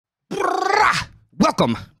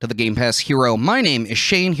Welcome to the Game Pass Hero. My name is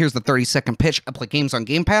Shane. Here's the 30-second pitch. I play games on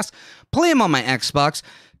Game Pass, play them on my Xbox.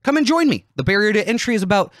 Come and join me. The barrier to entry is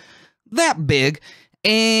about that big,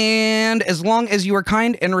 and as long as you are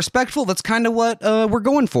kind and respectful, that's kind of what we're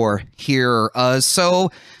going for here.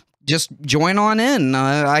 So just join on in.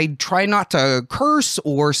 I try not to curse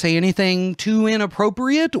or say anything too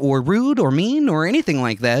inappropriate or rude or mean or anything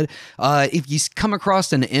like that. If you come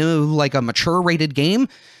across like a mature rated game,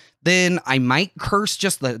 then I might curse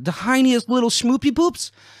just the tiniest little schmoopy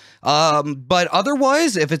poops. But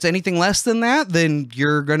otherwise, if it's anything less than that, then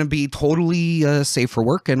you're going to be totally safe for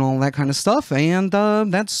work and all that kind of stuff. And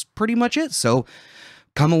that's pretty much it. So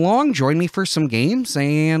come along, join me for some games,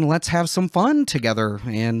 and let's have some fun together.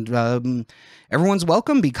 And everyone's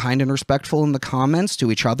welcome. Be kind and respectful in the comments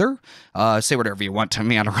to each other. Say whatever you want to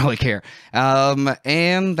me. I don't really care.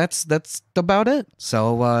 And that's about it.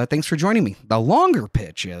 So thanks for joining me. The longer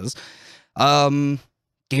pitch is Game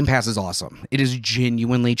Pass is awesome. It has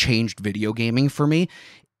genuinely changed video gaming for me.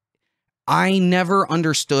 I never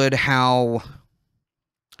understood how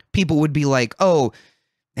people would be like, oh,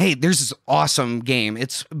 hey, there's this awesome game.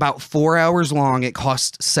 It's about 4 hours long. It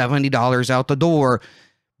costs $70 out the door.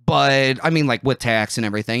 But I mean, like with tax and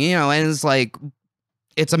everything, you know, and it's like,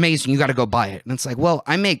 it's amazing. You got to go buy it. And it's like, well,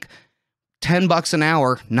 I make $10 an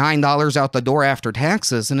hour, $9 out the door after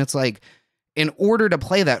taxes. And it's like, in order to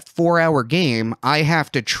play that 4-hour game, I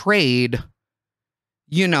have to trade,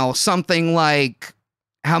 you know, something like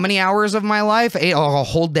how many hours of my life? A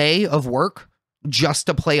whole day of work just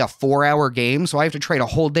to play a 4-hour game. So I have to trade a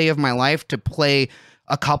whole day of my life to play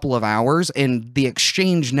a couple of hours, and the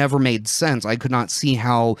exchange never made sense. I could not see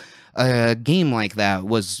how a game like that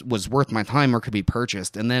was worth my time or could be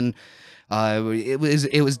purchased. And then it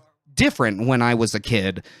was different when I was a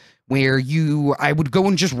kid, where I would go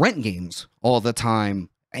and just rent games all the time,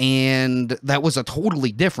 and that was a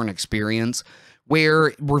totally different experience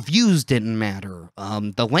where reviews didn't matter.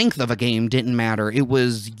 The length of a game didn't matter. It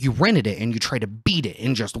was you rented it and you try to beat it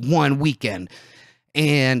in just one weekend.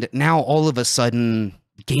 And now all of a sudden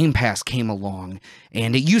Game Pass came along,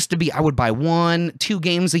 and it used to be I would buy 1-2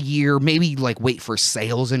 games a year, maybe like wait for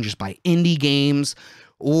sales and just buy indie games,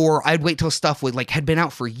 or I'd wait till stuff had been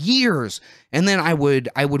out for years, and then I would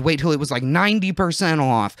wait till it was like 90%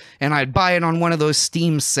 off, and I'd buy it on one of those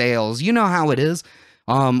Steam sales. You know how it is.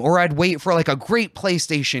 Or I'd wait for like a great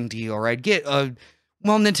PlayStation deal, or I'd get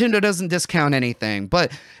well, Nintendo doesn't discount anything,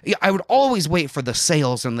 but I would always wait for the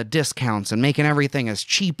sales and the discounts and making everything as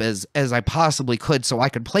cheap as I possibly could so I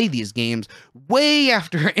could play these games way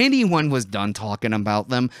after anyone was done talking about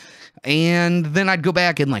them. And then I'd go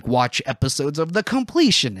back and like watch episodes of The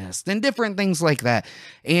Completionist and different things like that.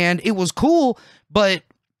 And it was cool, but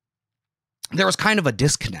there was kind of a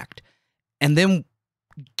disconnect. And then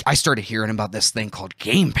I started hearing about this thing called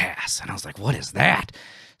Game Pass, and I was like, what is that?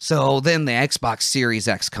 So then the Xbox Series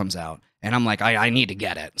X comes out, and I'm like, I need to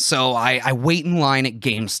get it. So I wait in line at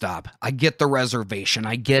GameStop. I get the reservation.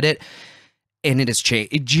 I get it, and it has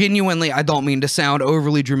changed. It genuinely, I don't mean to sound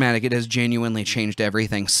overly dramatic, it has genuinely changed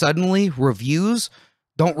everything. Suddenly, reviews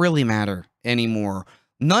don't really matter anymore.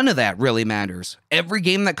 None of that really matters. Every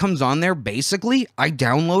game that comes on there, basically, I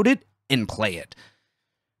download it and play it.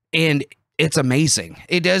 And it's amazing.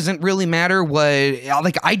 It doesn't really matter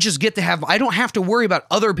I just get to I don't have to worry about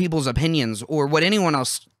other people's opinions or what anyone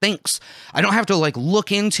else thinks. I don't have to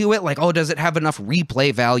look into it oh, does it have enough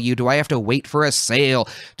replay value? Do I have to wait for a sale?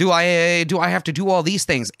 Do I have to do all these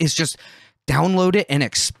things? It's just download it and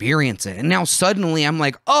experience it. And now suddenly I'm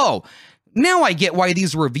like, oh, now I get why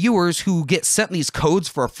these reviewers who get sent these codes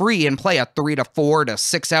for free and play a 3 to 4 to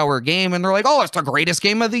 6 hour game, and they're like, oh, it's the greatest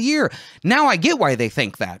game of the year. Now I get why they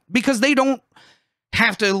think that, because they don't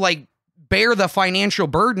have to bear the financial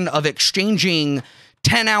burden of exchanging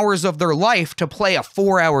 10 hours of their life to play a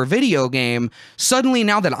 4-hour video game. Suddenly,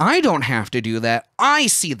 now that I don't have to do that, I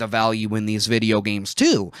see the value in these video games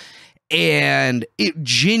too. And it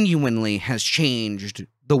genuinely has changed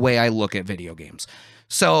the way I look at video games.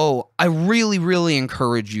 So I really, really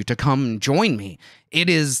encourage you to come and join me. It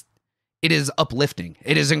is uplifting.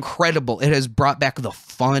 It is incredible. It has brought back the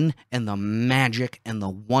fun and the magic and the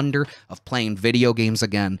wonder of playing video games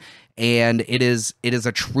again. And it is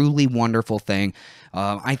a truly wonderful thing.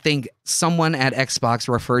 I think someone at Xbox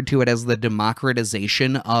referred to it as the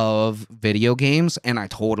democratization of video games, and I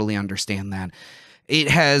totally understand that. It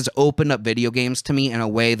has opened up video games to me in a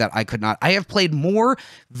way that I could not. I have played more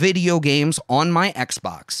video games on my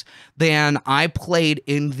Xbox than I played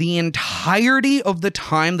in the entirety of the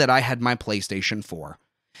time that I had my PlayStation 4.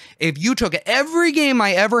 If you took every game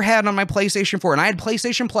I ever had on my PlayStation 4, and I had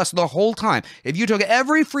PlayStation Plus the whole time, if you took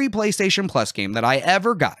every free PlayStation Plus game that I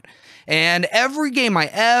ever got, and every game I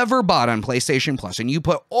ever bought on PlayStation Plus, and you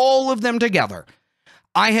put all of them together,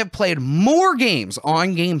 I have played more games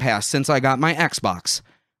on Game Pass since I got my Xbox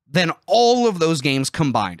than all of those games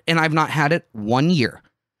combined. And I've not had it 1 year.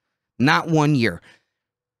 Not 1 year.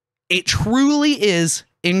 It truly is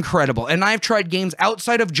incredible. And I've tried games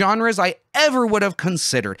outside of genres I ever would have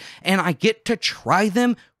considered. And I get to try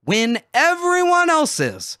them when everyone else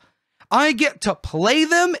is. I get to play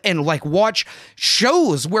them and like watch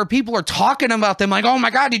shows where people are talking about them like, oh my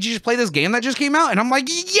God, did you just play this game that just came out? And I'm like,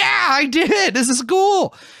 yeah, I did. This is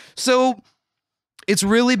cool. So it's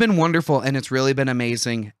really been wonderful and it's really been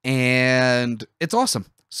amazing and it's awesome.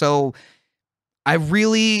 So I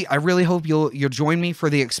really hope you'll join me for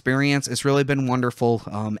the experience. It's really been wonderful.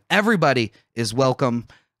 Everybody is welcome.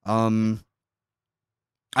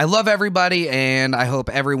 I love everybody, and I hope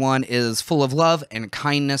everyone is full of love and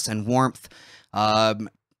kindness and warmth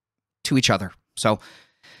to each other. So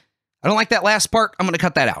I don't like that last part. I'm going to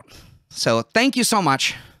cut that out. So thank you so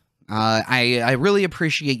much. I really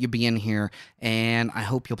appreciate you being here, and I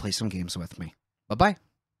hope you'll play some games with me. Bye-bye.